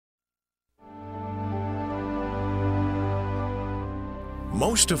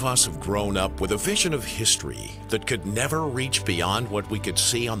Most of us have grown up with a vision of history that could never reach beyond what we could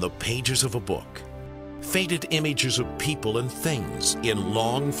see on the pages of a book. Faded images of people and things in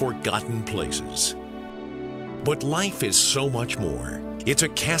long forgotten places. But life is so much more. It's a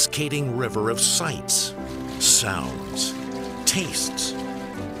cascading river of sights, sounds, tastes,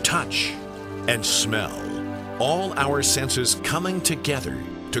 touch, and smell. All our senses coming together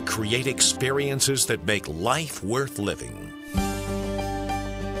to create experiences that make life worth living.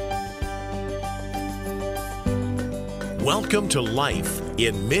 Welcome to life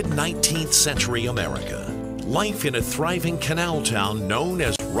in mid-19th century America. Life in a thriving canal town known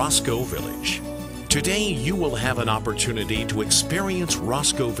as Roscoe Village. Today you will have an opportunity to experience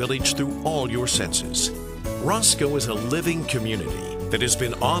Roscoe Village through all your senses. Roscoe is a living community that has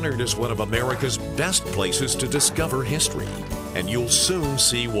been honored as one of America's best places to discover history, and you'll soon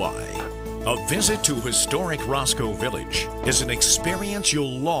see why. A visit to historic Roscoe Village is an experience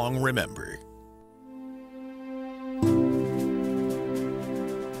you'll long remember.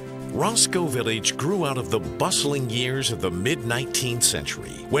 Roscoe Village grew out of the bustling years of the mid-19th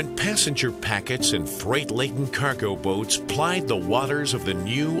century, when passenger packets and freight-laden cargo boats plied the waters of the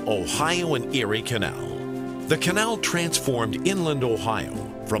new Ohio and Erie Canal. The canal transformed inland Ohio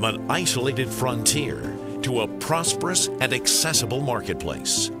from an isolated frontier to a prosperous and accessible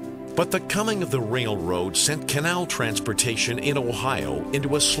marketplace. But the coming of the railroad sent canal transportation in Ohio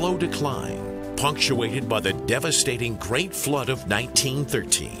into a slow decline, punctuated by the devastating Great Flood of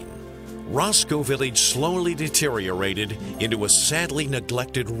 1913. Roscoe Village slowly deteriorated into a sadly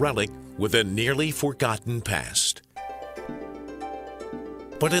neglected relic with a nearly forgotten past.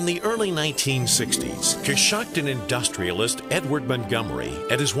 But in the early 1960s, Coshocton industrialist Edward Montgomery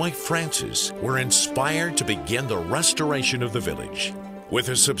and his wife Frances were inspired to begin the restoration of the village. With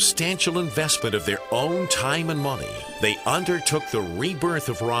a substantial investment of their own time and money, they undertook the rebirth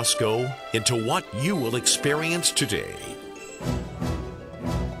of Roscoe into what you will experience today.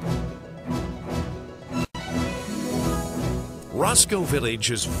 Roscoe Village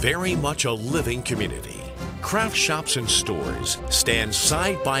is very much a living community. Craft shops and stores stand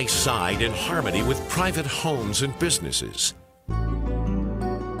side by side in harmony with private homes and businesses.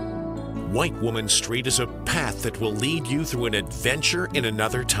 White Woman Street is a path that will lead you through an adventure in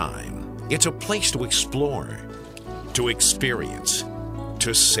another time. It's a place to explore, to experience,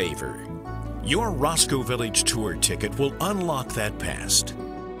 to savor. Your Roscoe Village tour ticket will unlock that past.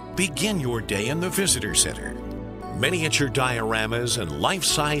 Begin your day in the Visitor Center. Miniature dioramas and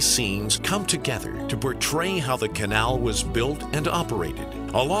life-size scenes come together to portray how the canal was built and operated,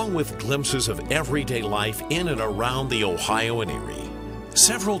 along with glimpses of everyday life in and around the Ohio and Erie.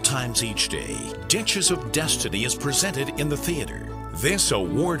 Several times each day, Ditches of Destiny is presented in the theater. This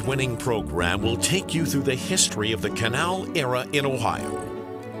award-winning program will take you through the history of the canal era in Ohio.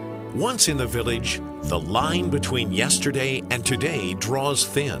 Once in the village, the line between yesterday and today draws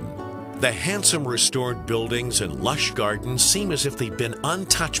thin. The handsome restored buildings and lush gardens seem as if they've been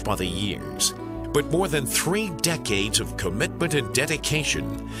untouched by the years. But more than 3 decades of commitment and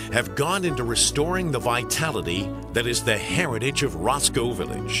dedication have gone into restoring the vitality that is the heritage of Roscoe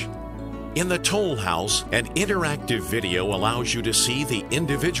Village. In the Toll House, an interactive video allows you to see the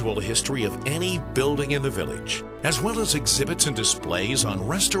individual history of any building in the village, as well as exhibits and displays on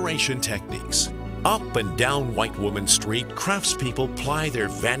restoration techniques. Up and down White Woman Street, craftspeople ply their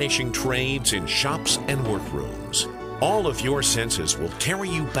vanishing trades in shops and workrooms. All of your senses will carry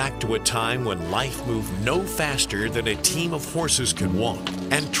you back to a time when life moved no faster than a team of horses could walk,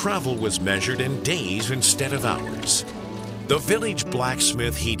 and travel was measured in days instead of hours. The village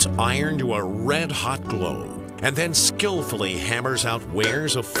blacksmith heats iron to a red-hot glow, and then skillfully hammers out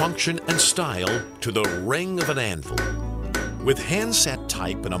wares of function and style to the ring of an anvil. With hand-set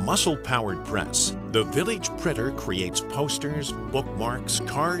type and a muscle-powered press, the village printer creates posters, bookmarks,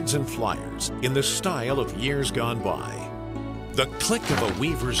 cards, and flyers in the style of years gone by. The click of a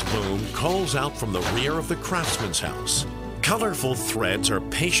weaver's loom calls out from the rear of the craftsman's house. Colorful threads are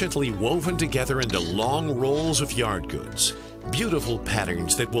patiently woven together into long rolls of yard goods, beautiful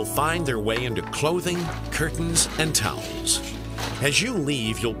patterns that will find their way into clothing, curtains, and towels. As you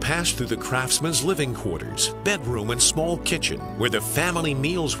leave, you'll pass through the craftsman's living quarters, bedroom, and small kitchen, where the family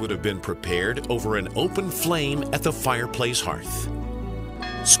meals would have been prepared over an open flame at the fireplace hearth.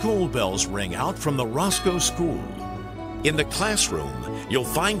 School bells ring out from the Roscoe School. In the classroom, you'll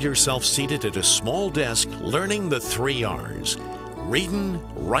find yourself seated at a small desk learning the 3 R's: reading,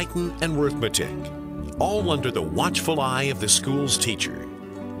 writing, and arithmetic, all under the watchful eye of the school's teacher.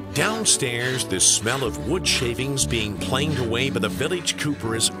 Downstairs, the smell of wood shavings being planed away by the village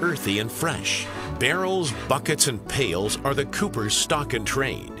cooper is earthy and fresh. Barrels, buckets, and pails are the cooper's stock and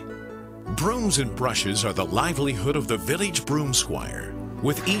trade. Brooms and brushes are the livelihood of the village broom squire.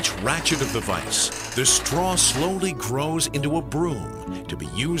 With each ratchet of the vise, the straw slowly grows into a broom to be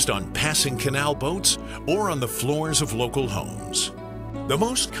used on passing canal boats or on the floors of local homes. The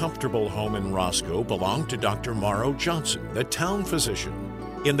most comfortable home in Roscoe belonged to Dr. Morrow Johnson, the town physician.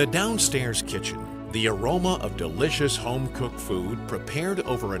 In the downstairs kitchen, the aroma of delicious home-cooked food prepared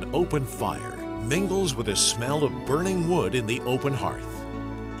over an open fire mingles with the smell of burning wood in the open hearth.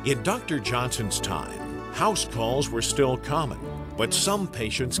 In Dr. Johnson's time, house calls were still common, but some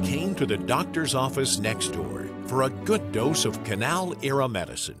patients came to the doctor's office next door for a good dose of canal-era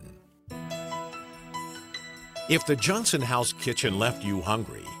medicine. If the Johnson House kitchen left you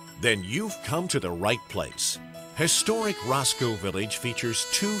hungry, then you've come to the right place. Historic Roscoe Village features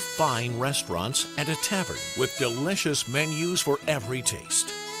 2 fine restaurants and a tavern with delicious menus for every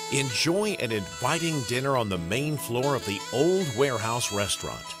taste. Enjoy an inviting dinner on the main floor of the Old Warehouse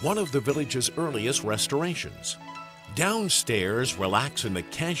Restaurant, one of the village's earliest restorations. Downstairs, relax in the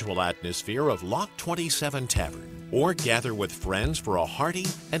casual atmosphere of Lock 27 Tavern, or gather with friends for a hearty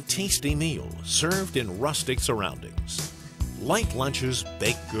and tasty meal served in rustic surroundings. Light lunches,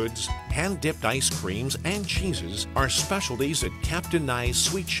 baked goods, hand-dipped ice creams, and cheeses are specialties at Captain Nye's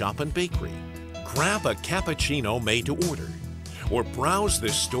Sweet Shop and Bakery. Grab a cappuccino made to order, or browse the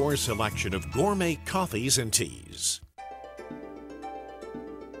store's selection of gourmet coffees and teas.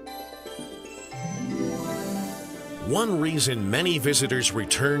 One reason many visitors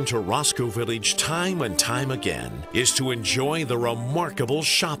return to Roscoe Village time and time again is to enjoy the remarkable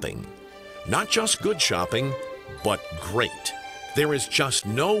shopping. Not just good shopping, but great. There is just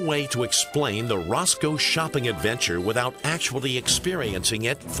no way to explain the Roscoe shopping adventure without actually experiencing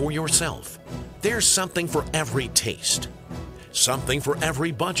it for yourself. There's something for every taste, something for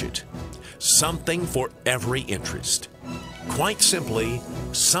every budget, something for every interest. Quite simply,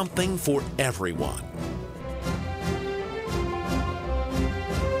 something for everyone.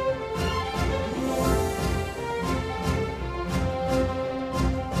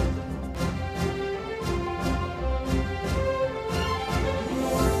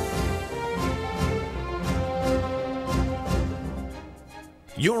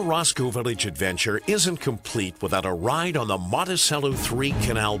 Your Roscoe Village adventure isn't complete without a ride on the Monticello 3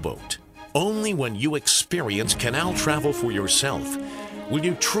 canal boat. Only when you experience canal travel for yourself will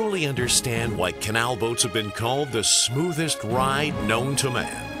you truly understand why canal boats have been called the smoothest ride known to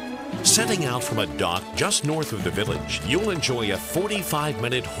man. Setting out from a dock just north of the village, you'll enjoy a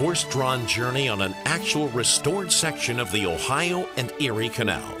 45-minute horse-drawn journey on an actual restored section of the Ohio and Erie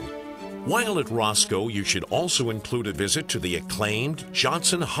Canal. While at Roscoe, you should also include a visit to the acclaimed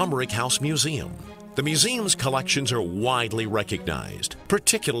Johnson Humrick House Museum. The museum's collections are widely recognized,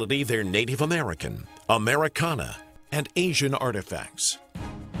 particularly their Native American, Americana, and Asian artifacts.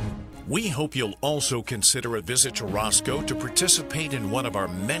 We hope you'll also consider a visit to Roscoe to participate in one of our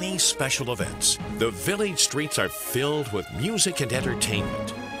many special events. The village streets are filled with music and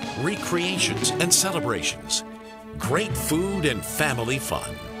entertainment, recreations and celebrations, great food and family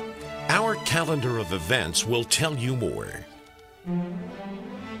fun. Our calendar of events will tell you more.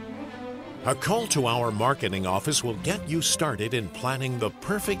 A call to our marketing office will get you started in planning the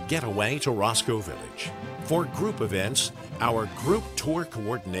perfect getaway to Roscoe Village. For group events, our group tour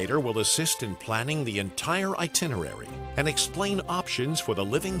coordinator will assist in planning the entire itinerary and explain options for the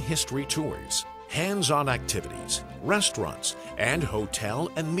living history tours, hands-on activities, restaurants, and hotel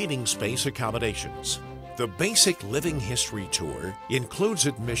and meeting space accommodations. The basic living history tour includes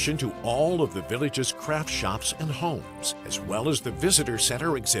admission to all of the village's craft shops and homes, as well as the visitor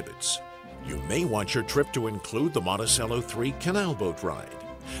center exhibits. You may want your trip to include the Monticello 3 canal boat ride,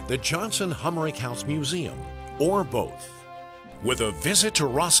 the Johnson Humrick House Museum, or both. With a visit to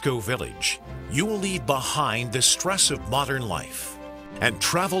Roscoe Village, you will leave behind the stress of modern life and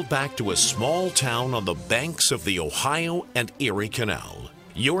travel back to a small town on the banks of the Ohio and Erie Canal.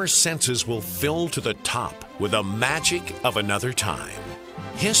 Your senses will fill to the top with the magic of another time.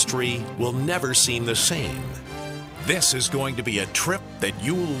 History will never seem the same. This is going to be a trip that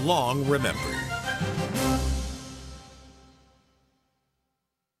you'll long remember.